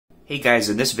Hey guys,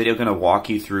 in this video I'm going to walk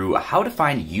you through how to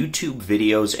find YouTube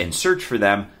videos and search for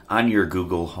them on your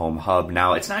Google Home Hub.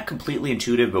 Now, it's not completely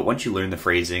intuitive, but once you learn the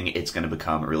phrasing, it's going to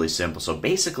become really simple. So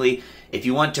basically, if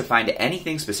you want to find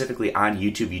anything specifically on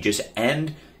YouTube, you just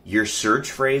end your search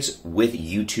phrase with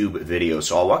YouTube video.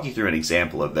 So I'll walk you through an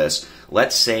example of this.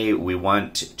 Let's say we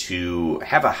want to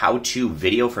have a how-to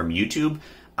video from YouTube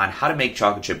on how to make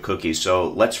chocolate chip cookies. So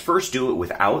let's first do it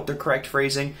without the correct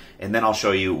phrasing, and then I'll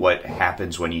show you what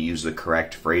happens when you use the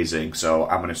correct phrasing. So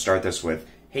I'm going to start this with,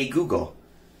 "Hey Google,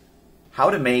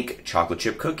 how to make chocolate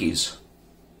chip cookies."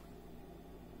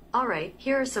 Alright,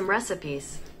 here are some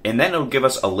recipes. And then it'll give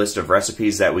us a list of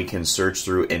recipes that we can search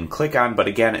through and click on. But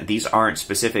again, these aren't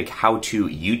specific how-to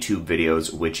YouTube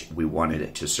videos which we wanted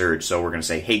it to search. So we're going to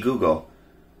say, "Hey Google,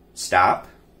 stop."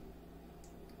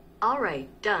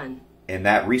 Alright, done. And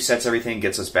that resets everything,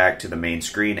 gets us back to the main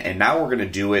screen. And now we're going to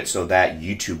do it so that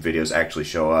YouTube videos actually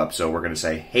show up. So we're going to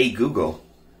say, "Hey Google,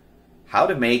 how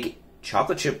to make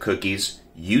chocolate chip cookies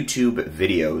YouTube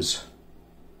videos."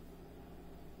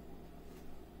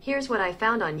 Here's what I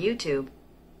found on YouTube.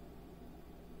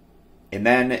 And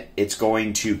then it's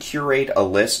going to curate a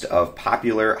list of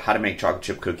popular how to make chocolate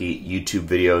chip cookie YouTube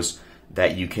videos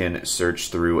that you can search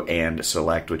through and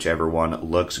select whichever one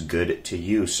looks good to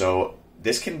you. So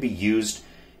this can be used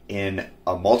in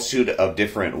a multitude of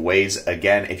different ways.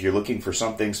 Again, if you're looking for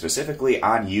something specifically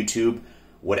on YouTube,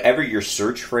 whatever your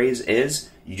search phrase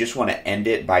is, you just want to end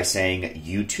it by saying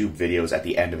YouTube videos at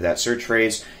the end of that search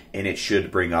phrase, and it should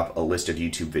bring up a list of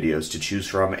YouTube videos to choose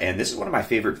from. And this is one of my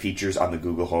favorite features on the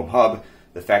Google Home Hub,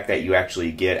 the fact that you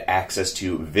actually get access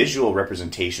to visual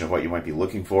representation of what you might be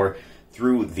looking for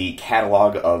through the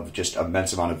catalog of just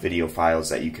immense amount of video files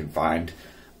that you can find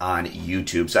on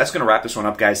YouTube. So that's going to wrap this one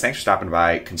up, guys. Thanks for stopping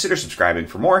by. Consider subscribing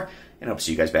for more, and I hope to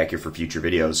see you guys back here for future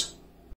videos.